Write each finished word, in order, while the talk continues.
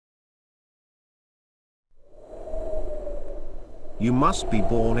you must be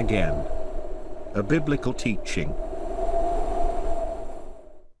born again. A biblical teaching.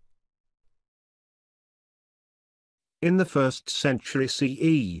 In the 1st century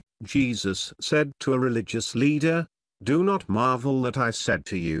CE, Jesus said to a religious leader, "Do not marvel that I said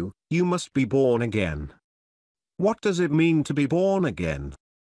to you, you must be born again." What does it mean to be born again?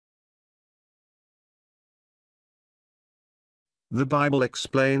 The Bible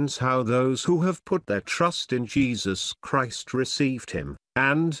explains how those who have put their trust in Jesus Christ received him,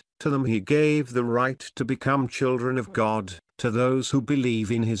 and, to them he gave the right to become children of God, to those who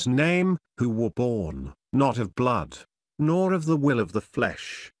believe in his name, who were born, not of blood, nor of the will of the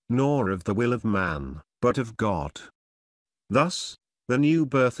flesh, nor of the will of man, but of God. Thus, the new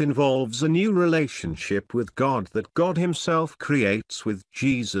birth involves a new relationship with God that God himself creates with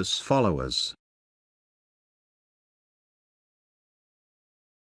Jesus' followers.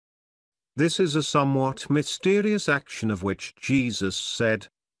 This is a somewhat mysterious action of which Jesus said,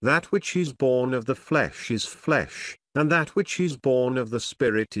 "That which is born of the flesh is flesh, and that which is born of the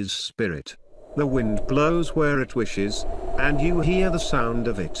Spirit is spirit. The wind blows where it wishes, and you hear the sound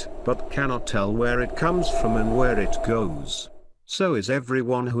of it, but cannot tell where it comes from and where it goes. So is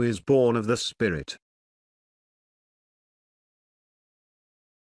everyone who is born of the Spirit."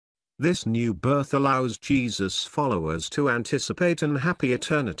 This new birth allows Jesus' followers to anticipate an happy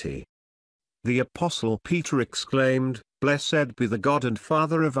eternity. The Apostle Peter exclaimed, "Blessed be the God and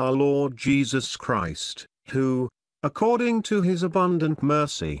Father of our Lord Jesus Christ, who, according to his abundant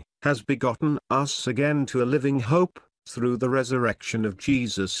mercy, has begotten us again to a living hope, through the resurrection of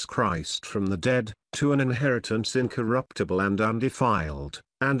Jesus Christ from the dead, to an inheritance incorruptible and undefiled,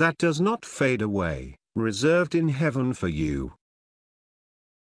 and that does not fade away, reserved in heaven for you."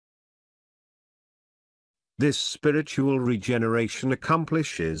 This spiritual regeneration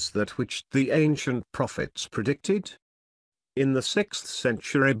accomplishes that which the ancient prophets predicted. In the 6th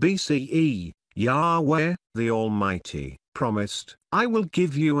century BCE, Yahweh, the Almighty, promised, "I will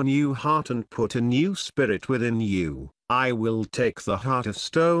give you a new heart and put a new spirit within you. I will take the heart of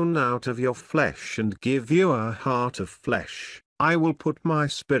stone out of your flesh and give you a heart of flesh. I will put my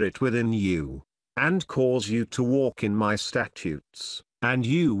spirit within you, and cause you to walk in my statutes, and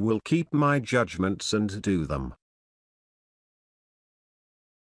you will keep my judgments and do them."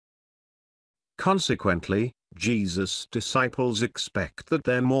 Consequently, Jesus' disciples expect that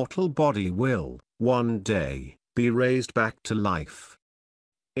their mortal body will, one day, be raised back to life.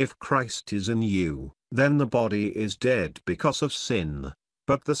 If Christ is in you, then the body is dead because of sin,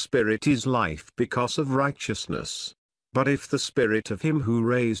 but the spirit is life because of righteousness. But if the spirit of him who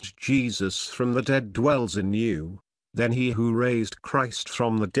raised Jesus from the dead dwells in you, then he who raised Christ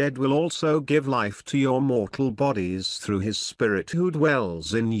from the dead will also give life to your mortal bodies through his Spirit who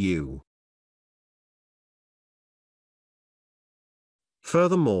dwells in you.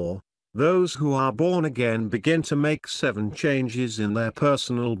 Furthermore, those who are born again begin to make 7 changes in their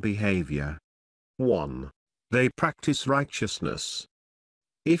personal behavior. 1. They practice righteousness.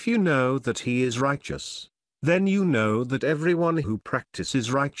 If you know that he is righteous, then you know that everyone who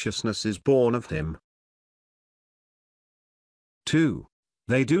practices righteousness is born of him. 2.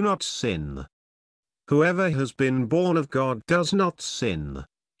 They do not sin. Whoever has been born of God does not sin,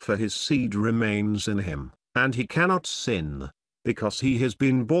 for his seed remains in him, and he cannot sin, because he has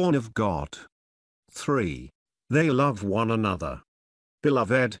been born of God. 3. They love one another.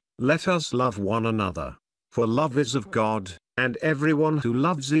 Beloved, let us love one another, for love is of God, and everyone who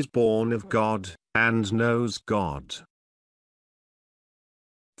loves is born of God, and knows God.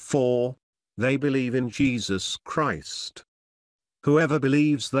 4. They believe in Jesus Christ. Whoever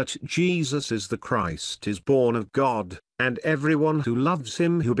believes that Jesus is the Christ is born of God, and everyone who loves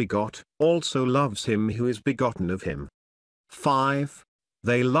him who begot, also loves him who is begotten of him. 5.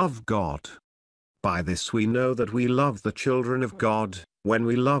 They love God. By this we know that we love the children of God, when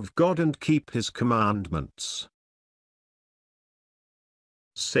we love God and keep his commandments.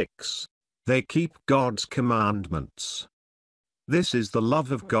 6. They keep God's commandments. This is the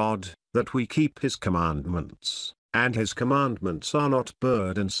love of God, that we keep his commandments, and his commandments are not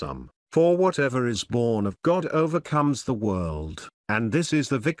burdensome, for whatever is born of God overcomes the world, and this is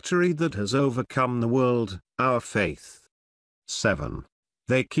the victory that has overcome the world, our faith. 7.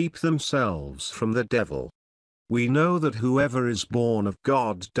 They keep themselves from the devil. We know that whoever is born of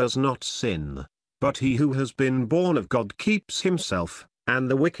God does not sin, but he who has been born of God keeps himself, and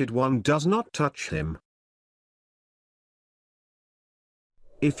the wicked one does not touch him.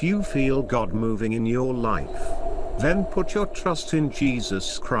 If you feel God moving in your life, then put your trust in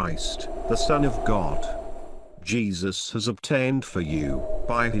Jesus Christ, the Son of God. Jesus has obtained for you,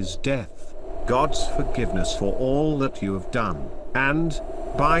 by his death, God's forgiveness for all that you have done, And,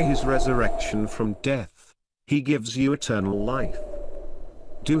 by his resurrection from death, he gives you eternal life.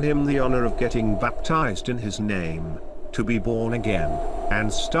 Do him the honor of getting baptized in his name, to be born again,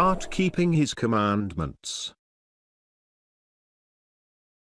 and start keeping his commandments.